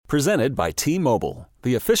Presented by T-Mobile,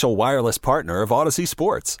 the official wireless partner of Odyssey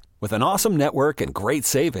Sports. With an awesome network and great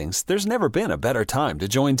savings, there's never been a better time to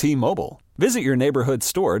join T-Mobile. Visit your neighborhood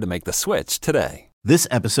store to make the switch today. This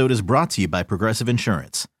episode is brought to you by Progressive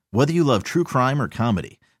Insurance. Whether you love true crime or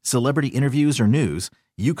comedy, celebrity interviews or news,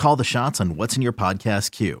 you call the shots on what's in your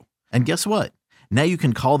podcast queue. And guess what? Now you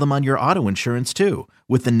can call them on your auto insurance too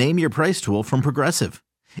with the Name Your Price tool from Progressive.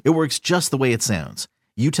 It works just the way it sounds.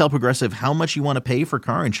 You tell Progressive how much you want to pay for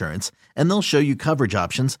car insurance, and they'll show you coverage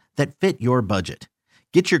options that fit your budget.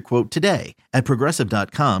 Get your quote today at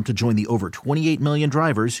Progressive.com to join the over 28 million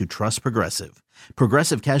drivers who trust Progressive.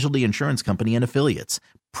 Progressive Casualty Insurance Company and Affiliates.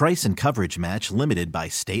 Price and coverage match limited by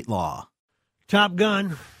state law. Top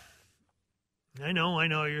Gun. I know.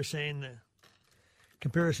 You're saying the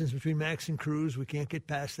comparisons between Max and Cruz, we can't get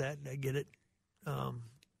past that. I get it.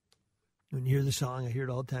 When you hear the song, I hear it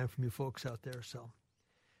all the time from you folks out there, so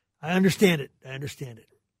I understand it. And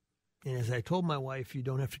as I told my wife, you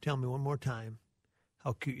don't have to tell me one more time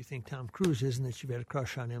how cute you think Tom Cruise is and that you've had a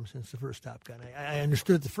crush on him since the first Top Gun. I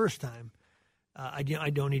understood it the first time. I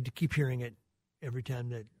don't need to keep hearing it every time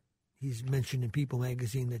that he's mentioned in People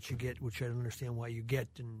magazine that you get, which I don't understand why you get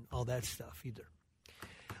and all that stuff either.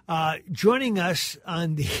 Joining us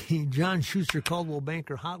on the John Schuster Coldwell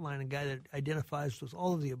Banker hotline, a guy that identifies with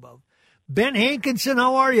all of the above, Ben Hankinson,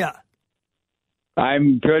 how are you?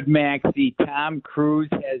 I'm good, Maxie. Tom Cruise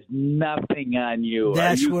has nothing on you.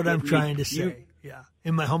 That's what I'm trying to say. Yeah,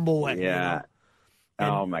 in my humble way. Yeah. You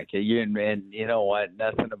know? Oh, my God. And you know what?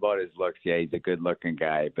 Nothing about his looks. Yeah, he's a good-looking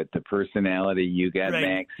guy. But the personality you got,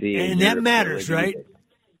 right. Maxie. And that matters, right?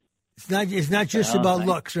 It's not just about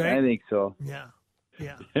looks, right? I think so. Yeah.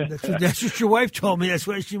 Yeah, that's what your wife told me. That's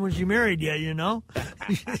why when she married you, you know.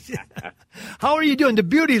 How are you doing? The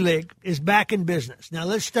Beauty League is back in business. Now,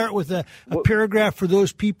 let's start with a paragraph for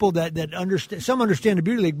those people that understand. Some understand the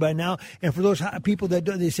Beauty League by now, and for those people that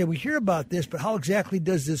don't, they say, we hear about this, but how exactly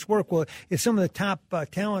does this work? Well, it's some of the top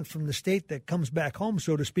talent from the state that comes back home,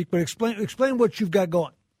 so to speak. But explain what you've got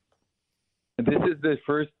going. This is the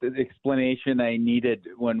first explanation I needed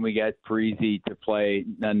when we got Parisi to play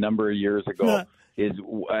a number of years ago. Is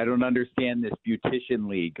I don't understand this beautician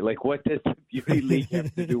league. Like, what does the beauty league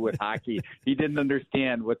have to do with hockey? He didn't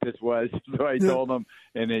understand what this was, so I told him,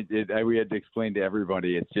 and we had to explain to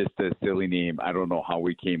everybody. It's just a silly name. I don't know how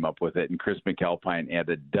we came up with it. And Chris McAlpine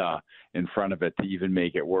added "duh" in front of it to even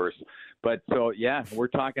make it worse. But so yeah, we're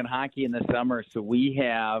talking hockey in the summer. So we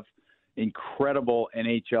have incredible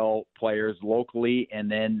NHL players locally,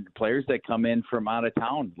 and then players that come in from out of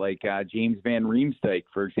town, like James Van Riemsdyk,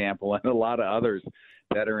 for example, and a lot of others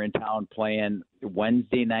that are in town playing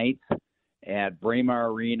Wednesday nights at Braemar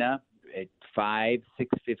Arena at 5,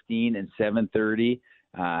 6:15, and 7:30.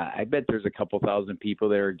 I bet there's a couple thousand people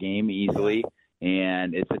there a game easily,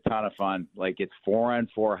 and it's a ton of fun. Like, it's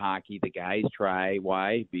 4-on-4 hockey. The guys try.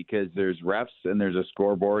 Why? Because there's refs and there's a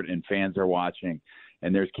scoreboard and fans are watching.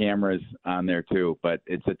 And there's cameras on there, too. But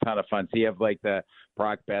it's a ton of fun. So you have, like, the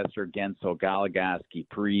Brock Besser, Gensel, Goligoski,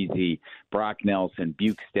 Parisi, Brock Nelson,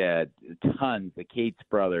 Bukestad, tons, the Cates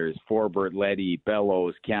brothers, Forbert, Leddy,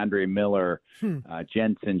 Bellows, Keandre Miller,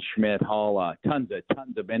 Jensen, Schmidt, Halla, tons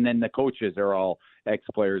of. And then the coaches are all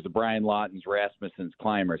ex-players, the Brian Laughtons, Rasmussens,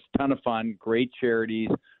 Climbers. Ton of fun, great charities,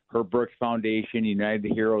 Herb Brooks Foundation,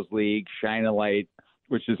 United Heroes League, Shine a Light,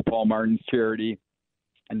 which is Paul Martin's charity,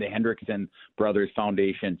 and the Hendrickson Brothers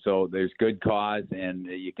Foundation. So there's good cause, and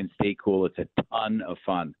you can stay cool. It's a ton of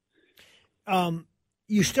fun.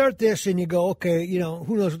 You start this, and you go, okay,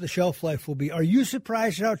 who knows what the shelf life will be. Are you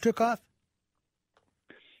surprised at how it took off?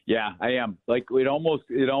 Yeah, I am. Like, it almost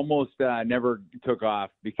never took off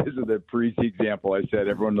because of the Parisi example. I said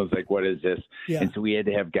everyone was like, "What is this?" Yeah. And so we had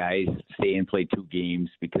to have guys stay and play 2 games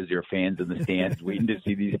because there are fans in the stands waiting to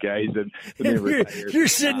see these guys. And you're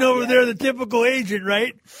sitting over there, the typical agent,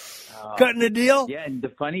 right? Cutting a deal. Yeah, and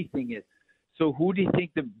the funny thing is, so who do you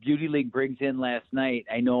think the Beauty League brings in last night?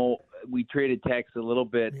 I know we traded texts a little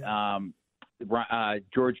bit. Yeah.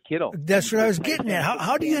 George Kittle. That's what I was getting at.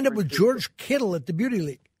 How do you end up with George Kittle at the Beauty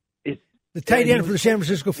League? The tight end for the San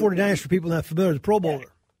Francisco 49ers, for people not familiar, the Pro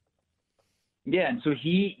Bowler. Yeah, and so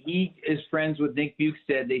he is friends with Nick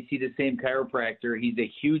Bukestad. They see the same chiropractor. He's a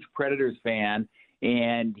huge Predators fan,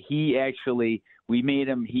 and he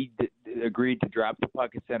agreed to drop the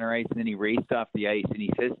puck at center ice, and then he raced off the ice, and he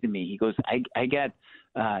says to me, he goes, I got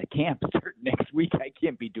camp starting next week. I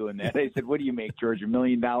can't be doing that. I said, what do you make, George, $1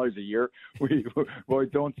 million a year? Well,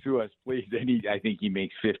 don't sue us, please. And I think he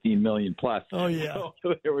makes $15 million plus. Oh, yeah.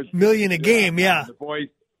 So there was million a game, yeah. The boys,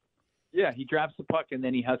 yeah, he drops the puck, and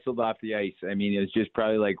then he hustled off the ice. I mean, it was just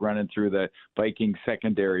probably like running through the Vikings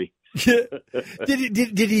secondary.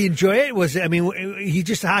 Did he enjoy it? He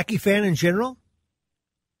just a hockey fan in general?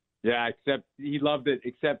 Yeah, except he loved it.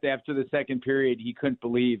 Except after the second period, he couldn't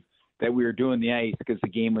believe that we were doing the ice because the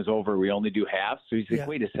game was over. We only do halves. So he's like,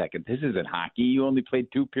 wait a second, this isn't hockey. You only played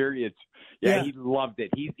 2 periods. Yeah, he loved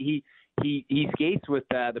it. He skates with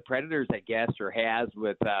the Predators, I guess, or has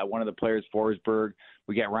with one of the players, Forsberg.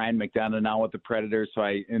 We got Ryan McDonough now with the Predators, so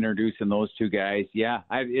I introduced him those 2 guys. Yeah,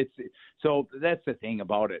 so that's the thing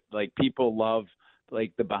about it. Like, people love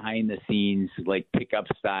like the behind the scenes, like pickup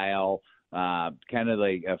style. Kind of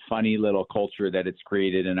like a funny little culture that it's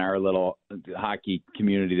created in our little hockey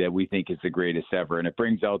community that we think is the greatest ever. And it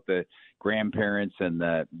brings out the grandparents and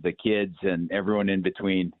the kids and everyone in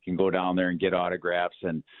between can go down there and get autographs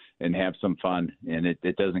and have some fun. And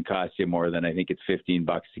it doesn't cost you more than, I think it's $15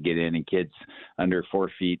 to get in, and kids under 4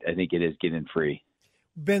 feet, I think it is get in free.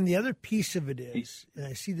 Ben, the other piece of it is, and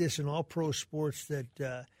I see this in all pro sports, that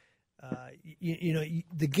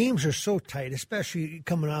the games are so tight, especially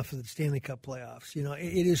coming off of the Stanley Cup playoffs.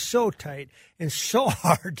 It is so tight and so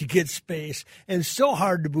hard to get space and so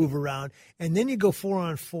hard to move around. And then you go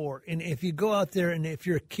 4-on-4. And if you go out there and if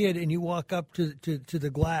you're a kid and you walk up to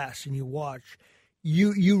the glass and you watch,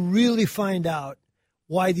 you really find out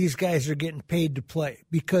why these guys are getting paid to play,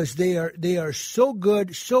 because they are so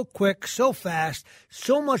good, so quick, so fast,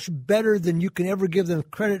 so much better than you can ever give them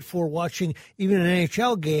credit for watching even an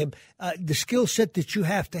NHL game. The skill set that you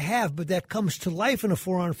have to have, but that comes to life in a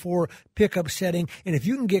 4-on-4 pickup setting. And if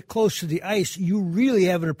you can get close to the ice, you really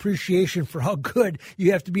have an appreciation for how good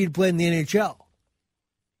you have to be to play in the NHL.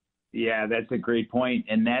 Yeah, that's a great point.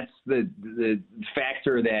 And that's the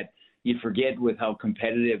factor that you forget with how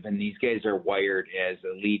competitive, and these guys are wired as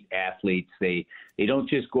elite athletes. They don't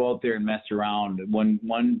just go out there and mess around.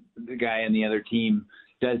 When the guy on the other team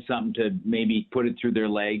does something to maybe put it through their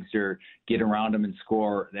legs or get around them and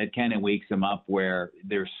score, that kind of wakes them up, where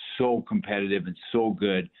they're so competitive and so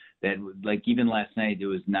good that, like, even last night it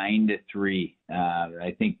was 9-3.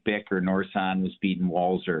 I think Bick or Norson was beating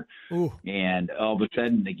Walser. Ooh. And all of a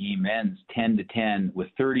sudden the game ends 10-10 with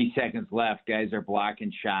 30 seconds left. Guys are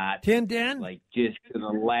blocking shots. 10-10? Like, just to the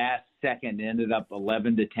last second, ended up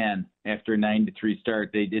 11-10 after a 9-3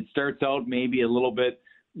 start. It starts out maybe a little bit,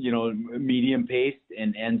 medium paced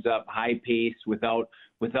and ends up high paced without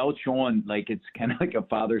showing like it's kind of like a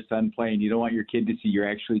father-son playing. You don't want your kid to see you're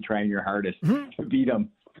actually trying your hardest to beat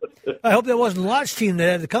them. I hope that wasn't Lott's team that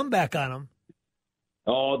had to come back on them.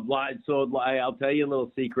 Oh, so I'll tell you a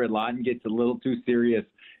little secret. Lawton gets a little too serious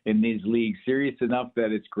in these leagues. Serious enough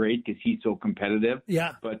that it's great because he's so competitive.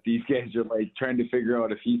 Yeah. But these guys are like trying to figure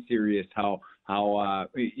out if he's serious, how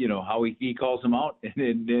he calls them out and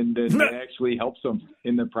it actually helps him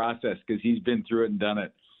in the process because he's been through it and done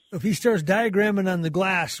it. If he starts diagramming on the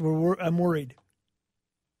glass, I'm worried.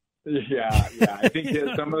 Yeah. I think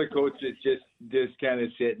that some of the coaches just kind of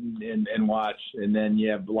sit and watch, and then you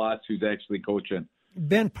have lots who's actually coaching.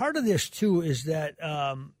 Ben, part of this, too, is that,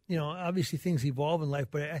 obviously things evolve in life,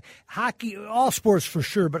 but hockey, all sports for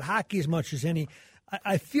sure, but hockey as much as any,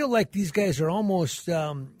 I feel like these guys are almost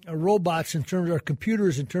robots in terms of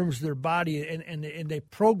computers, in terms of their body, and they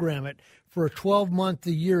program it for a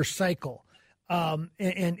 12-month-a-year cycle. And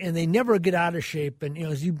they never get out of shape. And,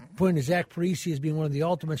 as you pointed to Zach Parise as being one of the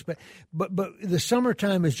ultimates, but the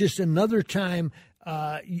summertime is just another time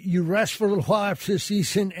you rest for a little while after the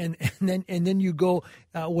season, and then you go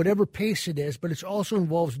whatever pace it is. But it also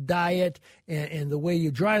involves diet and the way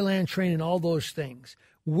you dry land train and all those things.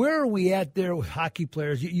 Where are we at there with hockey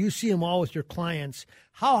players? You see them all with your clients.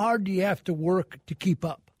 How hard do you have to work to keep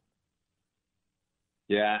up?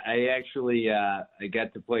 Yeah, I actually I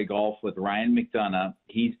got to play golf with Ryan McDonough.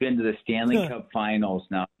 He's been to the Stanley Cup Finals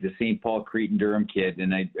now, the St. Paul Cretin-Durham kid,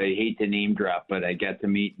 and I hate to name drop, but I got to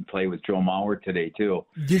meet and play with Joe Mauer today too.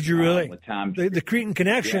 Did you really? With Tom, the Cretin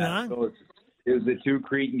connection, yeah, huh? So it was the 2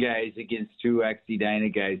 Cretin guys against 2 ex-Edina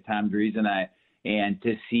guys, Tom Dries and I. And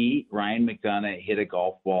to see Ryan McDonough hit a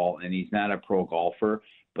golf ball, and he's not a pro golfer,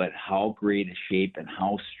 but how great a shape and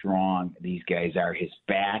how strong these guys are, his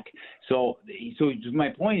back. So my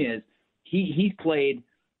point is he's played,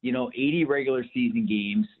 80 regular season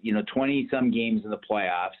games, 20-some games in the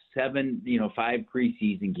playoffs, 5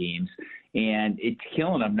 preseason games, and it's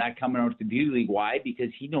killing him not coming out to the Beauty League. Why? Because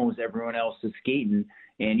he knows everyone else is skating,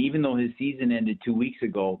 and even though his season ended 2 weeks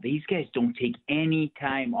ago, these guys don't take any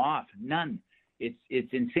time off, none.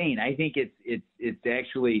 It's insane. I think it's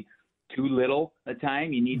actually too little a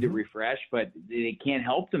time. You need to refresh, but they can't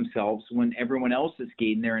help themselves when everyone else is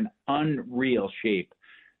skating. They're in unreal shape.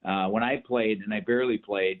 When I played, and I barely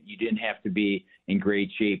played, you didn't have to be in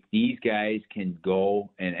great shape. These guys can go,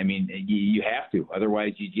 and I mean, you have to.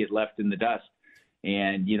 Otherwise, you get left in the dust,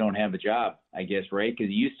 and you don't have a job, I guess, right? Because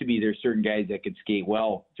it used to be there's certain guys that could skate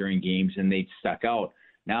well during games, and they stuck out.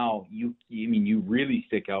 Now, you really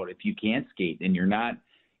stick out if you can't skate, and you're not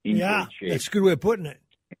in great shape. That's a good way of putting it.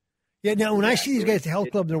 Yeah, now when I see these guys at the health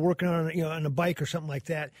club, they're working on a bike or something like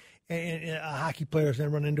that, and hockey players, and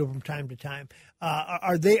I run into them from time to time.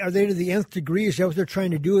 Are they to the nth degree? Is that what they're trying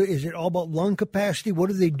to do? Is it all about lung capacity? What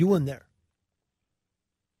are they doing there?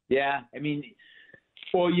 Yeah, I mean,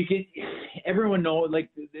 well, everyone knows, like,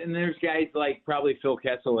 and there's guys like probably Phil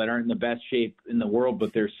Kessel that aren't in the best shape in the world,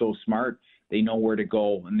 but they're so smart. They know where to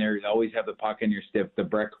go, and they always have the puck in your stick, the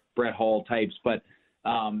Brett Hull types, but.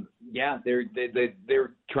 They're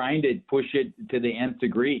trying to push it to the nth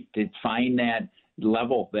degree to find that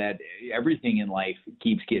level that everything in life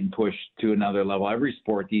keeps getting pushed to another level. Every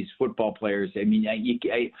sport, these football players, I mean,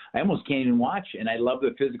 I almost can't even watch, and I love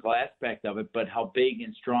the physical aspect of it, but how big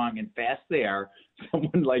and strong and fast they are,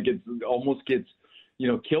 someone like it almost gets,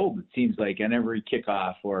 killed, it seems like, on every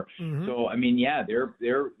kickoff So, I mean, yeah, they're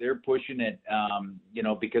pushing it,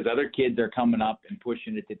 because other kids are coming up and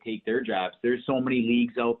pushing it to take their jobs. There's so many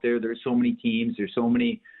leagues out there. There's so many teams. There's so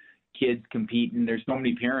many kids competing. There's so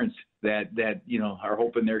many parents that are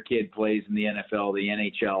hoping their kid plays in the NFL, the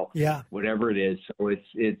NHL, whatever it is. So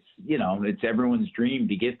it's everyone's dream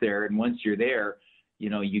to get there. And once you're there,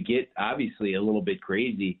 you get obviously a little bit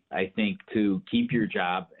crazy, I think, to keep your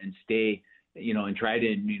job and stay and try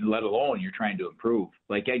to, let alone you're trying to improve.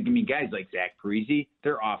 Like, I mean, guys like Zach Parise,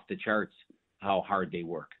 they're off the charts how hard they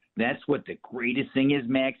work. That's what the greatest thing is,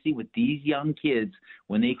 Maxie, with these young kids,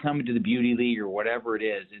 when they come into the beauty league or whatever it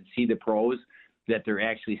is and see the pros that they're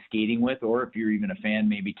actually skating with, or if you're even a fan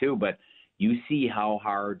maybe too, but you see how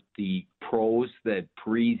hard the pros, the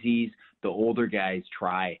Parises, the older guys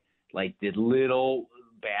try, like the little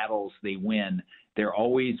battles they win. They're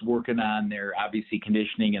always working on their, obviously,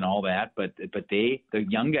 conditioning and all that, but the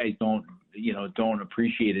young guys don't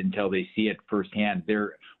appreciate it until they see it firsthand.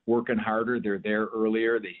 They're working harder. They're there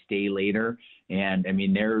earlier. They stay later. And I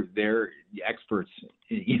mean, they're experts,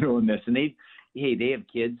 in this. And they have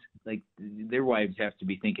kids, like their wives have to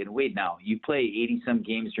be thinking, wait, now you play 80 some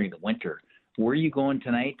games during the winter. Where are you going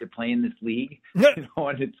tonight to play in this league? And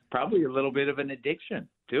it's probably a little bit of an addiction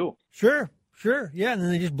too. Sure, yeah, and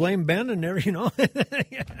then they just blame Ben and away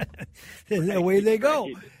they go.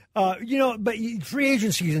 But free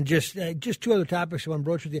agent season, just two other topics I want to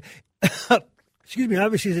broach with you. Excuse me,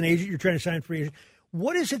 obviously as an agent, you're trying to sign free agent.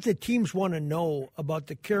 What is it that teams want to know about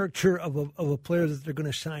the character of a player that they're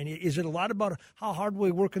going to sign? Is it a lot about how hard will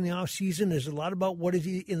he work in the offseason? Is it a lot about what is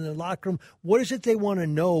he in the locker room? What is it they want to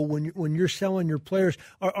know when you're selling your players?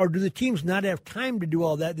 Or do the teams not have time to do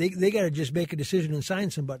all that? They got to just make a decision and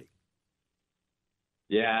sign somebody.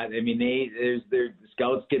 Yeah, I mean, their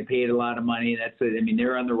scouts get paid a lot of money.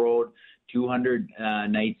 They're on the road 200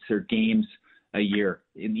 nights or games a year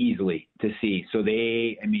easily to see. So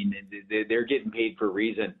they're getting paid for a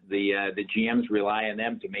reason. The GMs rely on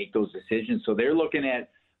them to make those decisions. So they're looking at,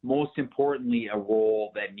 most importantly, a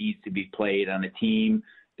role that needs to be played on a team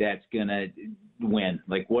that's going to win.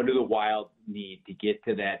 Like, what do the Wild need to get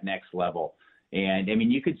to that next level? And, I mean,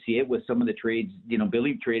 you could see it with some of the trades.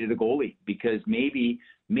 Billy traded a goalie because maybe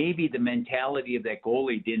the mentality of that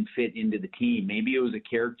goalie didn't fit into the team. Maybe it was a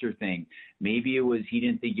character thing. Maybe it was he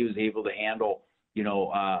didn't think he was able to handle,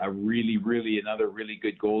 another really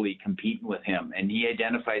good goalie competing with him. And he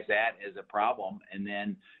identifies that as a problem. And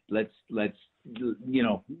then let's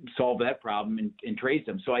solve that problem and trade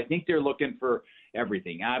them. So I think they're looking for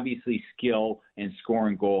everything. Obviously, skill and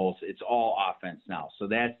scoring goals. It's all offense now. So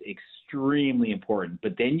that's extremely important.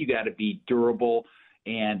 But then you got to be durable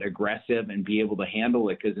and aggressive and be able to handle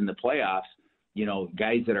it, because in the playoffs,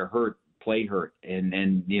 guys that are hurt play hurt,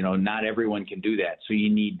 and not everyone can do that. So you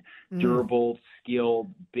need durable,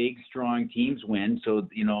 skilled, big, strong teams win. So,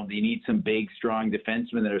 they need some big, strong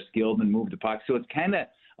defensemen that are skilled and move the puck. So it's kind of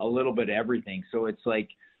a little bit of everything. So it's like,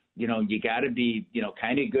 you got to be,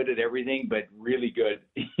 kind of good at everything, but really good,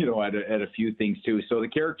 at a few things too. So the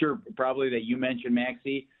character probably that you mentioned,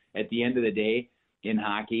 Maxie, at the end of the day in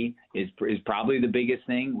hockey is probably the biggest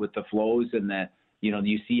thing with the flows and the,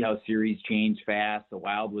 you see how series change fast. The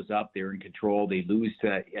Wild was up, they were in control. They lose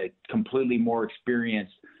to a completely more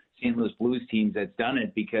experienced St. Louis Blues teams that's done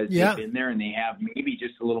it because they've been there and they have maybe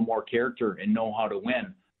just a little more character and know how to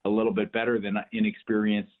win a little bit better than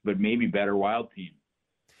inexperienced, but maybe better Wild team.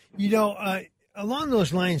 Along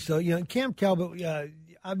those lines, though, Cam Talbot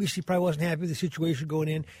obviously probably wasn't happy with the situation going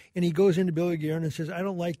in, and he goes into Billy Guerin and says, I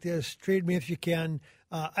don't like this. Trade me if you can.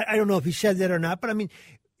 I don't know if he said that or not, but I mean,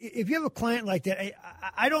 if you have a client like that,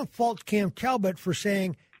 I don't fault Cam Talbot for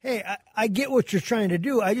saying, hey, I get what you're trying to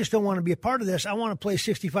do. I just don't want to be a part of this. I want to play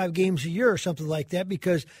 65 games a year or something like that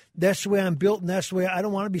because that's the way I'm built and that's the way I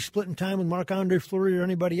don't want to be splitting time with Marc-Andre Fleury or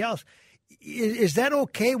anybody else. Is that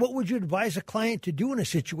okay? What would you advise a client to do in a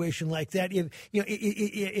situation like that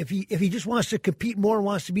if he just wants to compete more and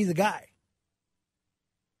wants to be the guy?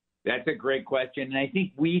 That's a great question. And I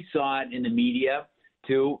think we saw it in the media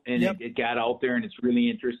too, and it got out there, and it's really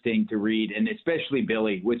interesting to read, and especially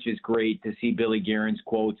Billy, which is great to see Billy Guerin's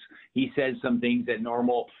quotes. He says some things that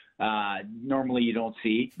normally you don't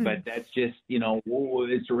see, but that's just,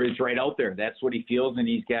 it's right out there. That's what he feels, and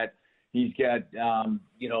he's got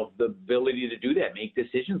the ability to do that, make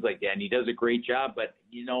decisions like that, and he does a great job. But,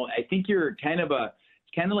 I think it's kind of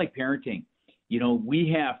like parenting.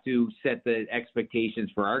 We have to set the expectations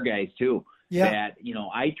for our guys too. Yeah. That,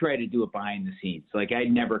 I try to do it behind the scenes. Like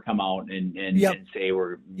I'd never come out and say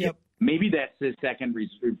maybe that's the second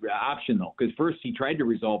option though, because first he tried to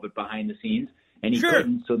resolve it behind the scenes and he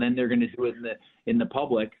couldn't. So then they're going to do it in the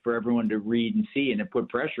public for everyone to read and see, and it put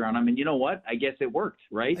pressure on him. And you know what? I guess it worked,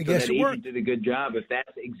 right? I guess that it worked. Agent did a good job. If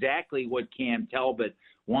that's exactly what Cam Talbot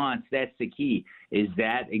wants, that's the key. Is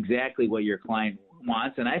that exactly what your client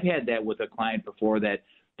wants? And I've had that with a client before that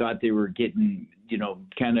thought they were getting,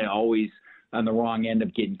 kind of always on the wrong end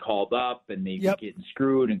of getting called up and they were getting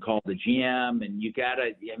screwed and called the GM. And you got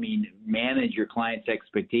to, manage your client's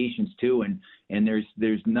expectations too. And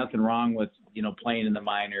there's nothing wrong with, playing in the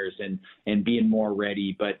minors and being more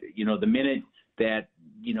ready. But, the minute that,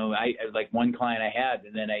 I like one client I had,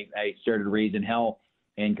 and then I started raising hell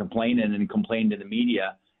and complaining to the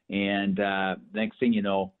media. And next thing you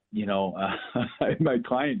know, my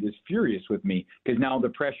client is furious with me because now the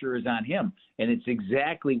pressure is on him, and it's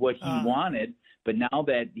exactly what he wanted. But now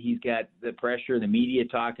that he's got the pressure, the media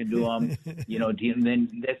talking to him,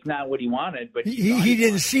 then that's not what he wanted. But he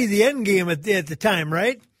didn't see the end game at the time,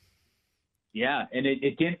 right? Yeah, and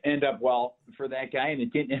it didn't end up well for that guy, and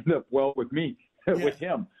it didn't end up well with me, with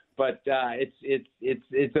him. But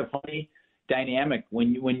it's a funny dynamic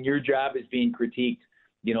when your job is being critiqued,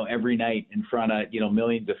 every night in front of,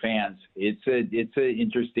 millions of fans. It's a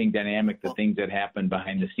interesting dynamic, the things that happen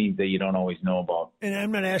behind the scenes that you don't always know about. And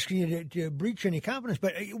I'm not asking you to breach any confidence,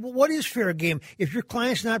 but what is fair game? If your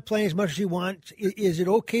client's not playing as much as he wants, is it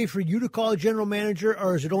okay for you to call a general manager,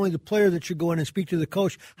 or is it only the player that should go in and speak to the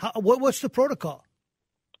coach? What's the protocol?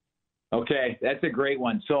 Okay, that's a great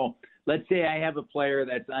one. So let's say I have a player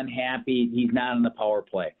that's unhappy. He's not on the power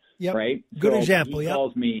play. Yep. Right. Good example. He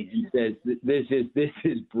calls me and says, "This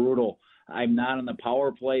is brutal. I'm not on the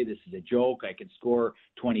power play. This is a joke. I could score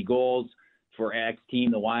 20 goals for X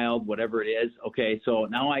team, the Wild, whatever it is." Okay, so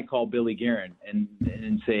now I call Billy Guerin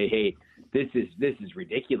and say, "Hey, this is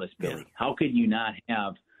ridiculous, Billy. Yeah. How could you not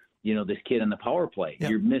have this kid on the power play?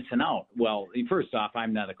 Yep. You're missing out." Well, first off,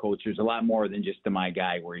 I'm not a coach. There's a lot more than just my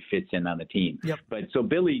guy where he fits in on the team. Yep. But so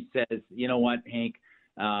Billy says, "You know what, Hank?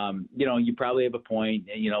 You probably have a point.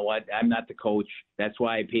 And you know what? I'm not the coach. That's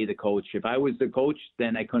why I pay the coach. If I was the coach,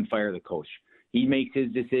 then I couldn't fire the coach. He makes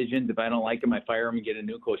his decisions. If I don't like him, I fire him and get a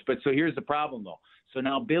new coach." But so here's the problem, though. So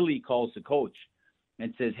now Billy calls the coach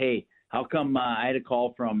and says, "Hey, how come I had a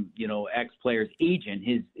call from, X player's agent?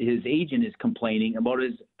 His agent is complaining about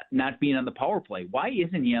his not being on the power play. Why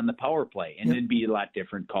isn't he on the power play?" And it'd be a lot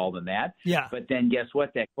different call than that. Yeah. But then guess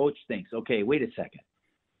what? That coach thinks, okay, wait a second.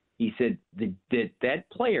 He said that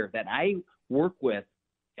player that I work with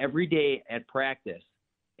every day at practice,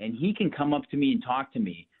 and he can come up to me and talk to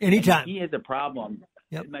me anytime. If he has a problem,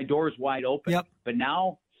 Yep. My door's wide open. Yep. But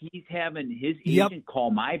now he's having his agent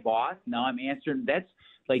call my boss. Now I'm answering. That's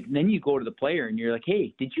like, then you go to the player and you're like,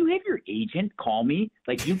 "Hey, did you have your agent call me?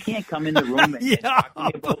 Like, you can't come in the room and talk to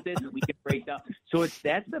me about this, and we can break down." So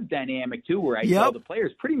that's the dynamic too, where I tell the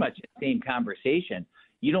players pretty much the same conversation.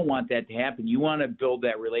 You don't want that to happen. You want to build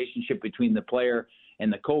that relationship between the player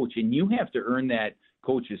and the coach, and you have to earn that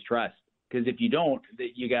coach's trust. Because if you don't,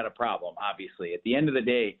 you got a problem, obviously. At the end of the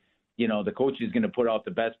day, the coach is going to put out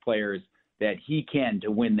the best players that he can to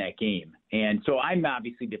win that game. And so I'm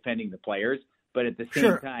obviously defending the players, but at the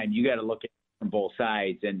same time, you got to look at it from both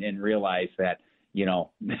sides and realize that,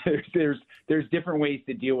 there's different ways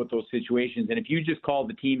to deal with those situations. And if you just call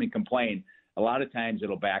the team and complain, a lot of times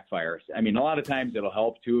it'll backfire. I mean, a lot of times it'll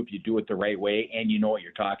help too if you do it the right way and you know what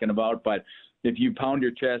you're talking about. But if you pound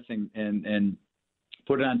your chest and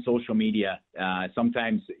put it on social media.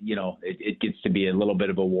 Sometimes, it gets to be a little bit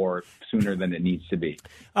of a war sooner than it needs to be.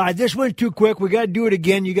 All right, this went too quick. We got to do it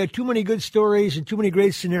again. You got too many good stories and too many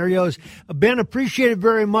great scenarios. Ben, appreciate it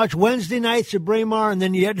very much. Wednesday nights at Braemar, and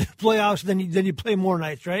then you had the playoffs, then you play more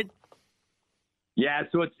nights, right? Yeah,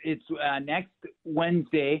 so it's next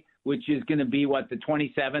Wednesday, which is going to be, the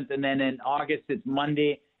 27th, and then in August it's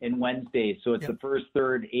Monday and Wednesday. So it's the 1st,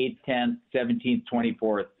 3rd, 8th, 10th, 17th,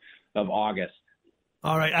 24th of August.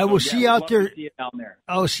 All right, I will see you out there. See you down there.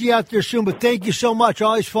 I will see you out there soon, but thank you so much.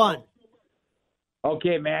 Always fun.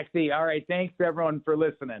 Okay, Maxie. All right, thanks everyone for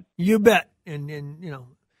listening. You bet. And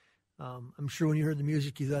I'm sure when you heard the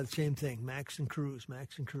music, you thought the same thing. Max and Cruz.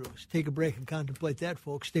 Take a break and contemplate that,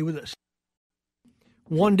 folks. Stay with us.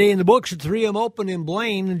 One day in the books at 3M Open in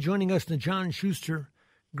Blaine, and joining us in the John Schuster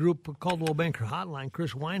Group Caldwell Banker Hotline,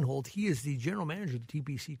 Chris Weinhold. He is the general manager of the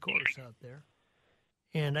TPC course out there.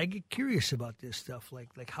 And I get curious about this stuff,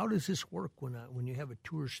 like how does this work when you have a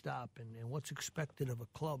tour stop, and what's expected of a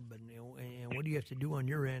club, and what do you have to do on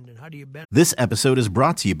your end, and how do you benefit? This episode is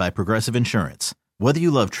brought to you by Progressive Insurance. Whether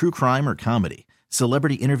you love true crime or comedy,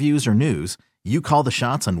 celebrity interviews or news, you call the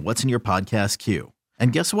shots on what's in your podcast queue.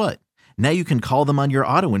 And guess what? Now you can call them on your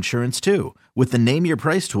auto insurance too with the Name Your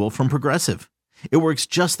Price tool from Progressive. It works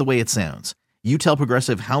just the way it sounds. You tell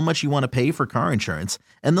Progressive how much you want to pay for car insurance,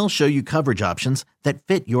 and they'll show you coverage options that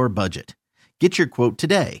fit your budget. Get your quote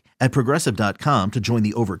today at Progressive.com to join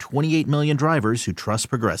the over 28 million drivers who trust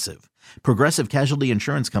Progressive. Progressive Casualty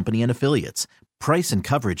Insurance Company and Affiliates. Price and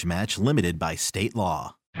coverage match limited by state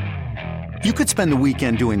law. You could spend the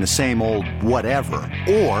weekend doing the same old whatever,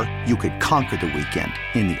 or you could conquer the weekend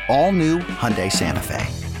in the all-new Hyundai Santa Fe.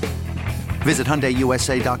 Visit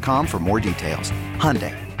HyundaiUSA.com for more details.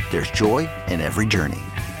 Hyundai. There's joy in every journey.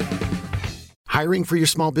 Hiring for your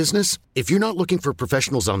small business? If you're not looking for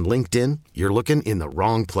professionals on LinkedIn, you're looking in the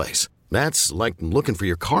wrong place. That's like looking for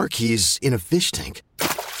your car keys in a fish tank.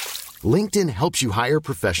 LinkedIn helps you hire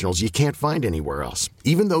professionals you can't find anywhere else,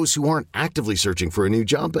 even those who aren't actively searching for a new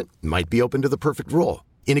job but might be open to the perfect role.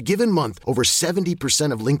 In a given month, over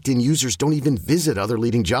 70% of LinkedIn users don't even visit other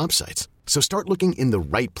leading job sites. So start looking in the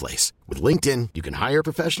right place. With LinkedIn, you can hire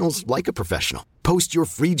professionals like a professional. Post your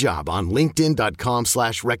free job on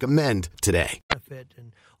linkedin.com/recommend today.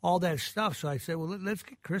 And all that stuff. So I said, well, let's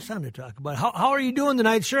get Chris on to talk about it. How are you doing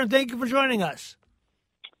tonight, sir? And thank you for joining us.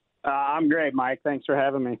 I'm great, Mike. Thanks for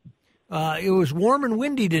having me. It was warm and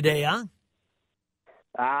windy today, huh?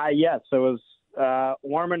 Yes, it was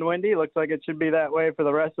warm and windy. Looks like it should be that way for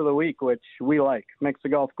the rest of the week, which we like. Makes the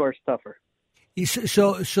golf course tougher.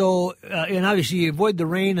 So, and obviously you avoid the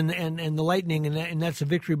rain and the lightning, and that's a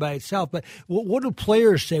victory by itself. But what do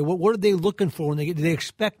players say? What are they looking for when do they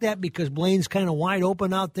expect that because Blaine's kind of wide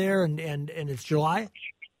open out there and it's July?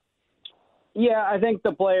 Yeah, I think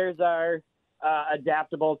the players are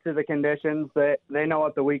adaptable to the conditions. They know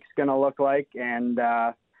what the week's going to look like, and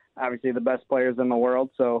obviously the best players in the world,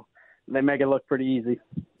 so they make it look pretty easy.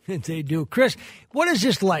 They do. Chris, what is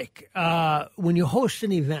this like when you host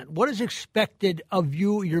an event? What is expected of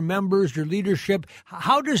you, your members, your leadership?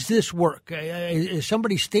 How does this work? Is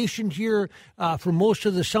somebody stationed here for most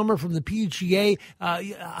of the summer from the PGA?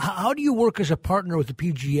 How do you work as a partner with the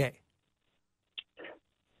PGA?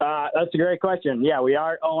 That's a great question. Yeah, we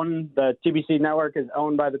are owned. The TPC network is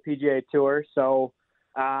owned by the PGA Tour. So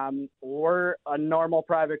we're a normal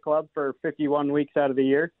private club for 51 weeks out of the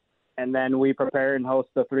year. And then we prepare and host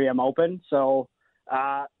the 3M Open. So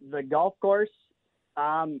the golf course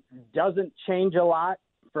doesn't change a lot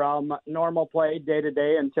from normal play day to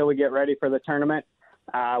day until we get ready for the tournament.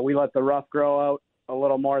 We let the rough grow out a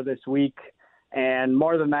little more this week. And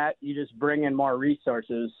more than that, you just bring in more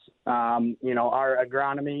resources. Our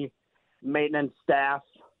agronomy maintenance staff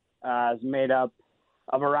is made up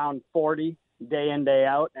of around 40 day in, day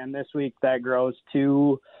out. And this week that grows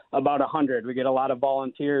to about 100. We get a lot of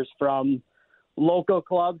volunteers from local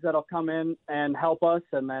clubs that'll come in and help us.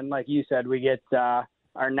 And then, like you said, we get our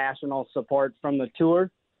national support from the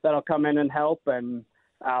tour that'll come in and help. And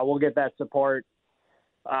we'll get that support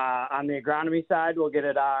on the agronomy side. We'll get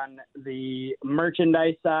it on the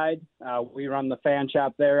merchandise side. We run the fan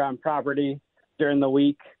shop there on property during the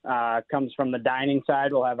week. Comes from the dining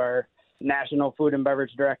side. We'll have our national food and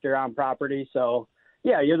beverage director on property. So,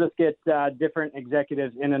 yeah, you'll just get different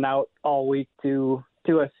executives in and out all week to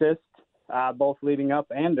assist, both leading up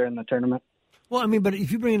and during the tournament. Well, I mean, but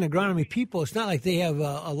if you bring in agronomy people, it's not like they have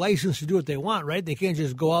a license to do what they want, right? They can't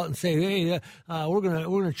just go out and say, "Hey, we're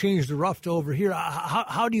gonna change the rough to over here."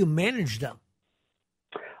 How do you manage them?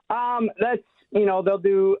 That's they'll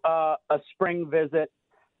do a spring visit,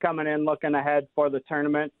 coming in looking ahead for the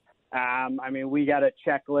tournament. I mean, we got a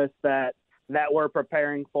checklist that we're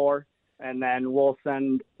preparing for, and then we'll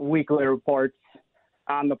send weekly reports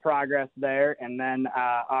on the progress there. And then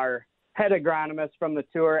our head agronomist from the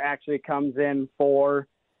tour actually comes in for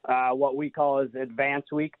what we call is advance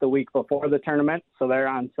week, the week before the tournament. So they're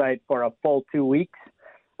on site for a full 2 weeks.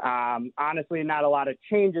 Honestly, not a lot of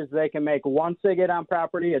changes they can make once they get on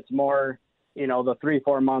property. It's more, the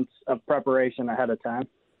 3-4 months of preparation ahead of time.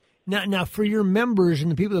 Now, for your members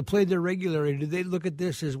and the people that play there regularly, do they look at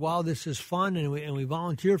this as, wow, this is fun, and we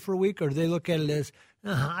volunteer for a week, or do they look at it as,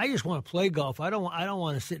 I just want to play golf. I don't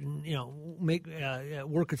want to sit and make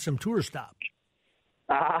work at some tour stop.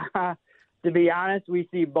 To be honest, we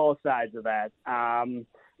see both sides of that.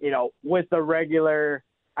 With the regular,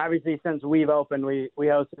 obviously since we've opened, we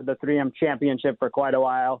hosted the 3M Championship for quite a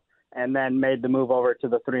while, and then made the move over to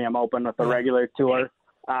the 3M Open with the regular tour.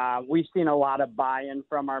 We've seen a lot of buy-in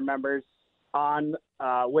from our members on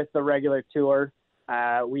with the regular tour.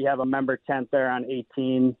 We have a member tent there on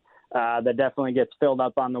 18 that definitely gets filled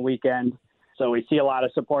up on the weekend. So we see a lot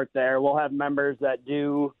of support there. We'll have members that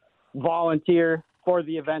do volunteer for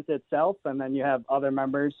the event itself, and then you have other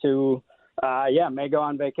members who, may go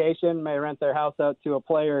on vacation, may rent their house out to a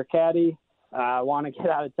player or caddy, want to get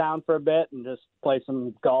out of town for a bit and just play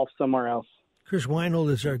some golf somewhere else. Chris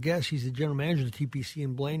Weinhold is our guest. He's the general manager of the TPC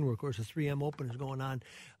in Blaine, where, of course, the 3M Open is going on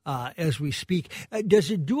as we speak.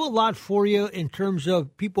 Does it do a lot for you in terms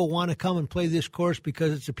of people want to come and play this course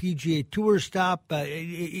because it's a PGA Tour stop? Do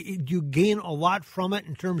you gain a lot from it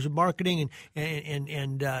in terms of marketing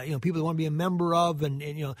and people that want to be a member of and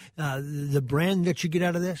the brand that you get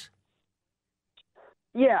out of this?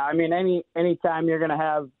 Yeah, I mean, any time you're going to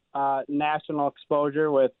have national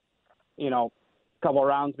exposure with, couple of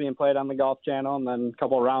rounds being played on the Golf Channel and then a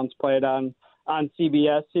couple of rounds played on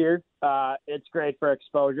CBS here. It's great for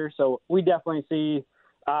exposure. So we definitely see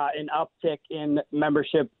an uptick in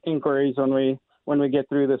membership inquiries when we get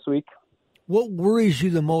through this week. What worries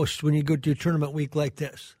you the most when you go to a tournament week like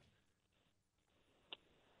this?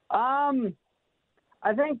 I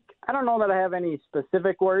don't know that I have any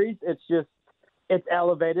specific worries. It's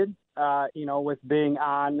elevated, with being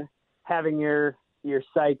on, having your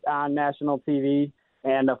site on national TV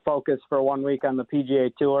and a focus for 1 week on the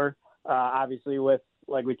PGA Tour. Obviously, with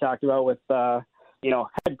like we talked about, with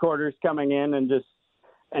headquarters coming in and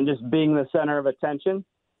just being the center of attention.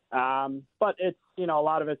 But it's a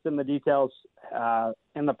lot of it's in the details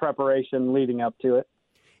in the preparation leading up to it.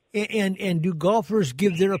 And do golfers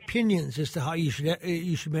give their opinions as to how you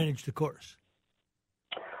should manage the course?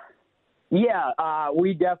 Yeah,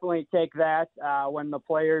 we definitely take that when the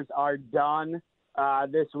players are done.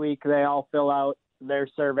 This week, they all fill out their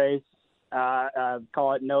surveys,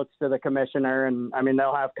 call it notes to the commissioner. And, I mean,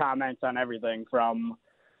 they'll have comments on everything from,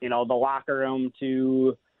 the locker room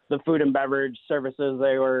to the food and beverage services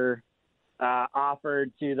they were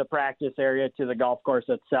offered to the practice area to the golf course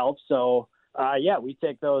itself. So, we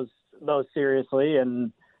take those seriously.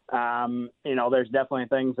 And, there's definitely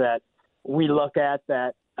things that we look at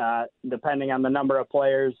that, depending on the number of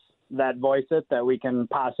players that voice it, that we can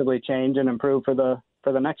possibly change and improve for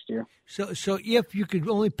the next year. So if you could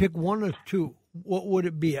only pick one or two, what would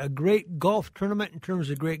it be? A great golf tournament in terms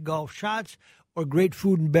of great golf shots, or great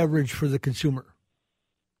food and beverage for the consumer?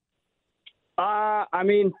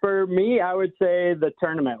 For me, I would say the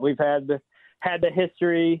tournament. We've had the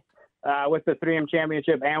history with the 3M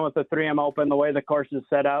Championship and with the 3M Open, the way the course is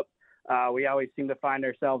set up. We always seem to find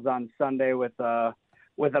ourselves on Sunday with a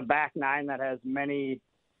back nine that has many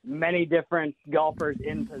different golfers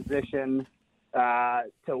in position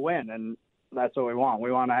to win, and that's what we want.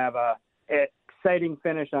 We want to have a exciting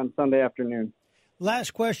finish on Sunday afternoon.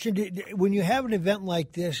 Last question. When you have an event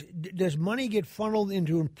like this, does money get funneled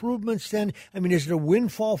into improvements then? I mean, is it a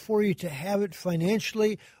windfall for you to have it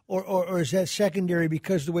financially, or is that secondary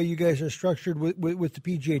because of the way you guys are structured with the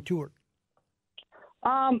PGA Tour?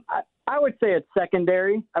 I would say it's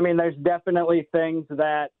secondary. I mean, there's definitely things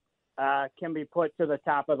that can be put to the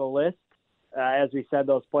top of the list. As we said,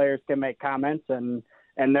 those players can make comments, and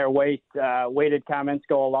their weighted comments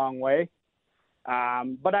go a long way.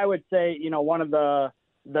 But I would say, one of the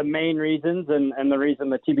main reasons and the reason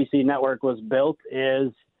the TPC network was built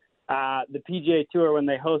is the PGA Tour, when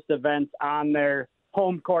they host events on their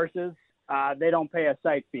home courses, they don't pay a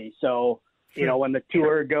site fee. So, when the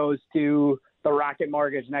tour goes to the Rocket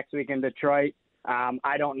Mortgage next week in Detroit,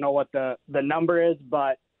 I don't know what the number is,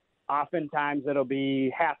 but oftentimes it'll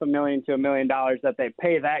be $500,000 to $1 million that they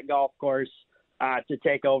pay that golf course to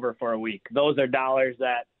take over for a week. Those are dollars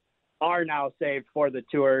that are now saved for the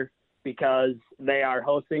tour because they are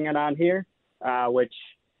hosting it on here, which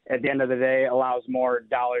at the end of the day, allows more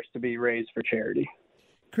dollars to be raised for charity.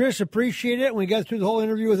 Chris, appreciate it. We got through the whole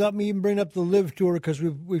interview without me even bringing up the Live Tour because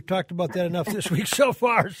we've talked about that enough this week so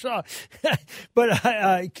far. So,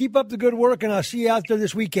 but keep up the good work, and I'll see you out there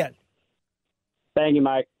this weekend. Thank you,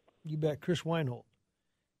 Mike. You bet. Chris Weinhold,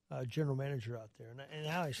 general manager out there. And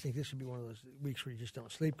I always think this would be one of those weeks where you just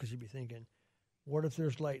don't sleep because you'd be thinking, what if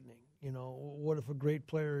there's lightning? What if a great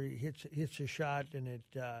player hits a shot and it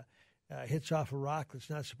hits off a rock that's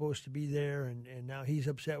not supposed to be there, and now he's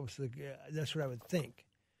upset with that's what I would think.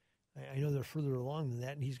 I know they're further along than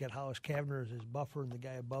that, and he's got Hollis Kavner as his buffer and the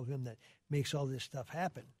guy above him that makes all this stuff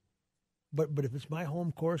happen. But if it's my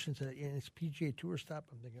home course and it's PGA Tour stop,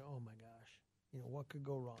 I'm thinking, oh my gosh, what could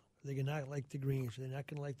go wrong? Are they not like the greens? Are they not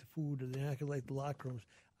going to like the food? Are they not going to like the locker rooms?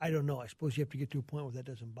 I don't know. I suppose you have to get to a point where that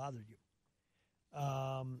doesn't bother you.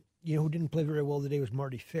 Who didn't play very well today was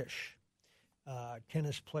Marty Fish,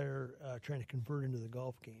 tennis player trying to convert into the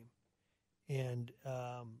golf game. And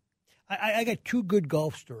I got two good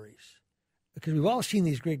golf stories because we've all seen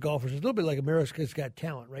these great golfers. It's a little bit like America's Got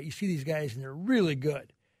Talent, right? You see these guys and they're really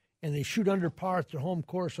good, and they shoot under par at their home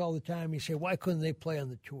course all the time. You say, why couldn't they play on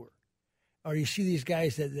the tour? Or you see these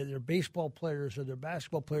guys that they're baseball players or they're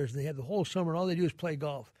basketball players, and they have the whole summer, and all they do is play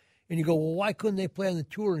golf. And you go, well, why couldn't they play on the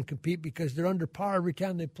tour and compete? Because they're under par every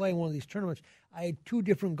time they play in one of these tournaments. I had two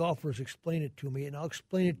different golfers explain it to me, and I'll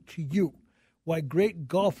explain it to you. Why great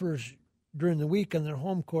golfers during the week on their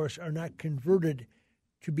home course are not converted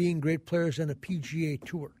to being great players on a PGA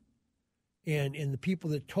Tour. And the people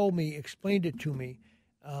that told me, explained it to me,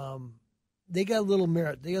 they got a little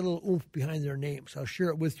merit. They got a little oomph behind their names. I'll share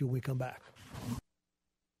it with you when we come back.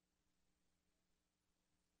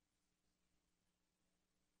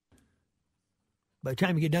 By the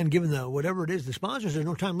time you get done giving whatever it is, the sponsors, there's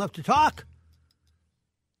no time left to talk.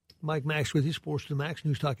 Mike Max with you, Sports to the Max,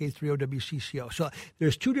 News Talk 830 WCCO. So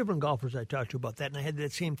there's two different golfers I talked to about that, and I had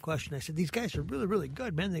that same question. I said, these guys are really, really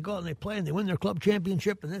good, man. They go out and they play, and they win their club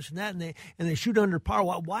championship and this and that, and they shoot under par.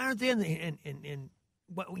 Why aren't they in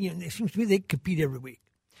it seems to me they compete every week.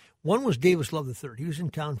 One was Davis Love III. He was in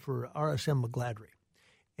town for RSM McGladrey,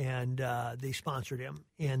 and they sponsored him.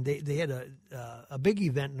 And they had a big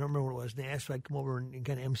event, I don't remember what it was, and they asked if I'd come over and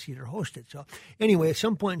kind of MC it or host it. So anyway, at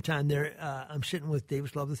some point in time there, I'm sitting with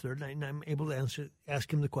Davis Love III, and I'm able to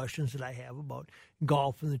ask him the questions that I have about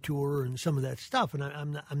golf and the tour and some of that stuff. And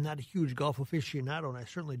I'm not a huge golf aficionado, and I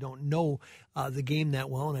certainly don't know the game that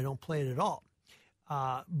well, and I don't play it at all.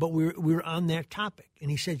 But we were on that topic.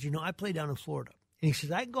 And he said, I play down in Florida. And he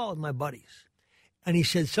says, I go out with my buddies. And he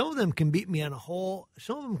said, some of them can beat me on a hole.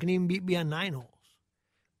 Some of them can even beat me on 9 holes.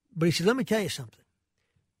 But he said, let me tell you something.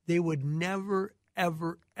 They would never,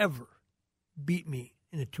 ever, ever beat me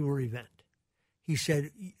in a tour event. He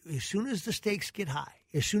said, as soon as the stakes get high,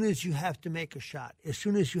 as soon as you have to make a shot, as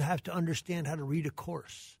soon as you have to understand how to read a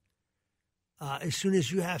course, as soon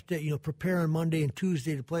as you have to, prepare on Monday and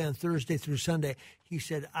Tuesday to play on Thursday through Sunday, he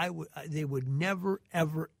said, they would never,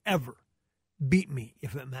 ever, ever beat me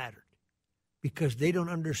if it mattered. Because they don't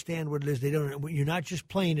understand what it is. You're not just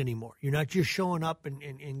playing anymore. You're not just showing up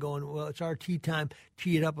and going, well, it's our tee time,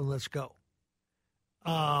 tee it up and let's go.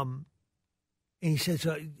 And he said,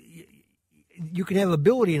 so you can have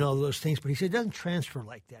ability in all those things, but he said it doesn't transfer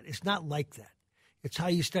like that. It's not like that. It's how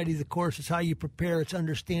you study the course. It's how you prepare. It's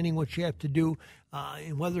understanding what you have to do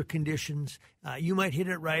in weather conditions. You might hit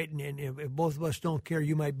it right, and if both of us don't care,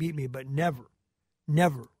 you might beat me, but never,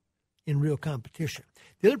 never in real competition.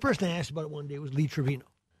 The other person I asked about it one day was Lee Trevino.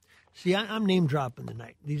 See, I'm name dropping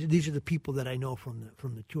tonight. These are the people that I know from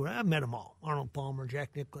the tour. I've met them all. Arnold Palmer,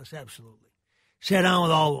 Jack Nicklaus, absolutely. Sat down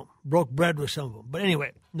with all of them. Broke bread with some of them. But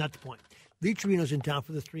anyway, not the point. Lee Trevino's in town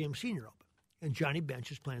for the 3M Senior Open. And Johnny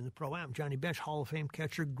Bench is playing the Pro-Am. Johnny Bench, Hall of Fame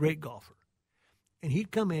catcher, great golfer. And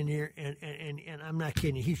he'd come in here, and I'm not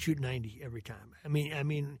kidding you, he'd shoot 90 every time. I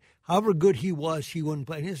mean, however good he was, he wouldn't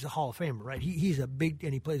play. And he's a Hall of Famer, right? He's a big,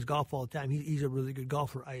 and he plays golf all the time. He's a really good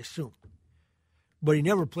golfer, I assume. But he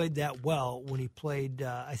never played that well when he played.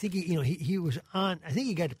 I think he was on. I think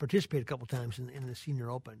he got to participate a couple times in the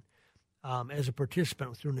Senior Open as a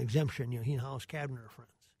participant through an exemption. He and Hollis Kavner are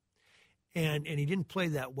friends, and he didn't play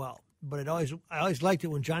that well. But I always liked it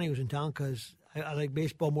when Johnny was in town because I like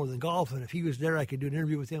baseball more than golf, and if he was there, I could do an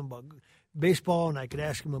interview with him about baseball, and I could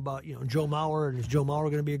ask him about Joe Mauer, and is Joe Mauer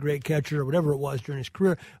going to be a great catcher or whatever it was during his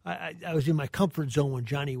career. I was in my comfort zone when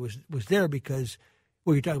Johnny was there because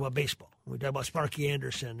you're talking about baseball. We talk about Sparky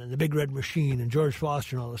Anderson and the Big Red Machine and George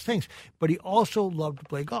Foster and all those things. But he also loved to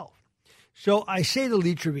play golf. So I say to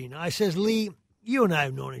Lee Trevino, I says, Lee, you and I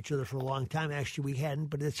have known each other for a long time. Actually, we hadn't,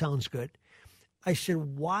 but it sounds good. I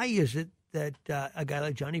said, why is it that a guy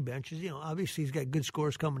like Johnny Bench is, obviously he's got good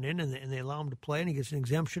scores coming in, and they allow him to play, and he gets an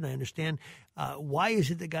exemption. I understand. Why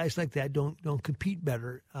is it that guys like that don't compete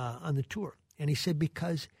better on the tour? And he said,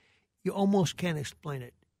 because you almost can't explain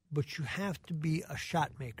it, but you have to be a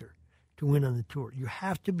shot maker to win on the tour. You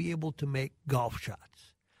have to be able to make golf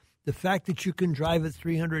shots. The fact that you can drive at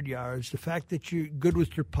 300 yards, the fact that you're good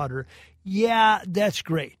with your putter, yeah, that's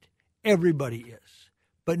great. Everybody is.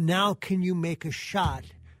 But now can you make a shot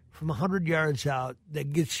from 100 yards out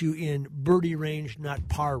that gets you in birdie range, not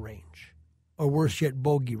par range, or worse yet,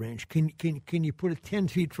 bogey range? Can you put it 10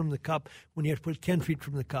 feet from the cup when you have to put it 10 feet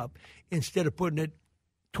from the cup instead of putting it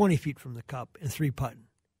 20 feet from the cup and 3-putting?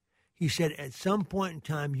 He said at some point in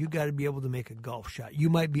time, you got to be able to make a golf shot. You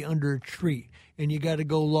might be under a tree, and you got to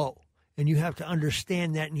go low. And you have to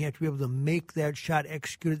understand that, and you have to be able to make that shot,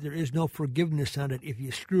 execute it. There is no forgiveness on it. If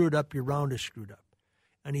you screw it up, your round is screwed up.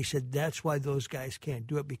 And he said that's why those guys can't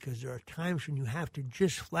do it, because there are times when you have to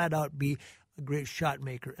just flat out be a great shot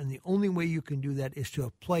maker. And the only way you can do that is to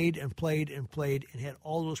have played and played and played and had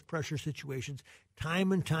all those pressure situations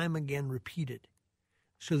time and time again repeated,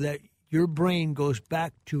 so that your brain goes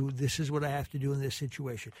back to, this is what I have to do in this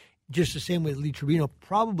situation. Just the same way that Lee Trevino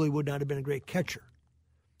probably would not have been a great catcher.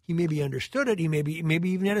 He maybe understood it. He maybe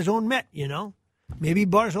even had his own mitt, Maybe he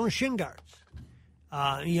bought his own shin guards.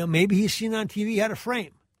 Maybe he's seen on TV how to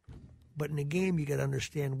frame. But in a game, you got to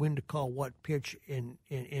understand when to call what pitch and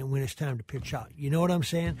when it's time to pitch out. You know what I'm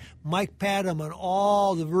saying? Mike Padham on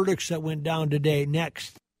all the verdicts that went down today.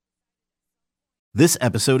 Next. This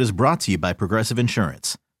episode is brought to you by Progressive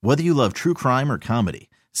Insurance. Whether you love true crime or comedy,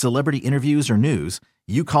 celebrity interviews or news,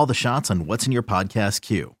 you call the shots on what's in your podcast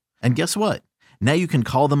queue. And guess what? Now you can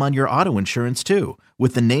call them on your auto insurance too,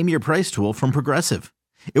 with the Name Your Price tool from Progressive.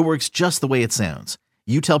 It works just the way it sounds.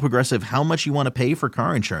 You tell Progressive how much you want to pay for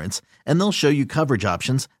car insurance, and they'll show you coverage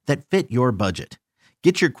options that fit your budget.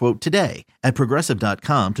 Get your quote today at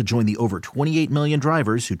Progressive.com to join the over 28 million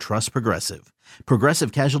drivers who trust Progressive.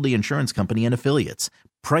 Progressive Casualty Insurance Company and Affiliates.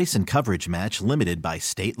 Price and coverage match limited by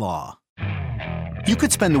state law. You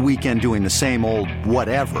could spend the weekend doing the same old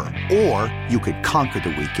whatever, or you could conquer the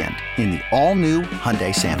weekend in the all-new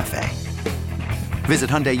Hyundai Santa Fe. Visit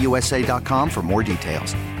HyundaiUSA.com for more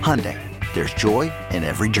details. Hyundai, there's joy in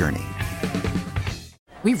every journey.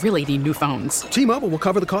 We really need new phones. T-Mobile will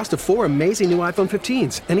cover the cost of 4 amazing new iPhone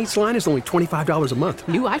 15s, and each line is only $25 a month.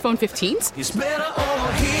 New iPhone 15s? It's better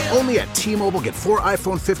over here. Only at T-Mobile, get 4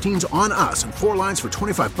 iPhone 15s on us and 4 lines for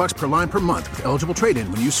 $25 per line per month with eligible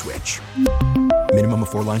trade-in when you switch. Minimum of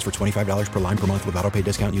 4 lines for $25 per line per month with autopay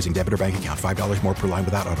discount using debit or bank account. $5 more per line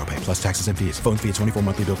without autopay, plus taxes and fees. Phone fee at 24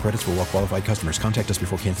 monthly bill credits for well-qualified customers. Contact us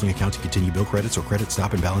before canceling account to continue bill credits or credit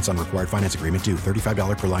stop and balance on required finance agreement due.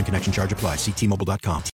 $35 per line connection charge applies. See T-Mobile.com.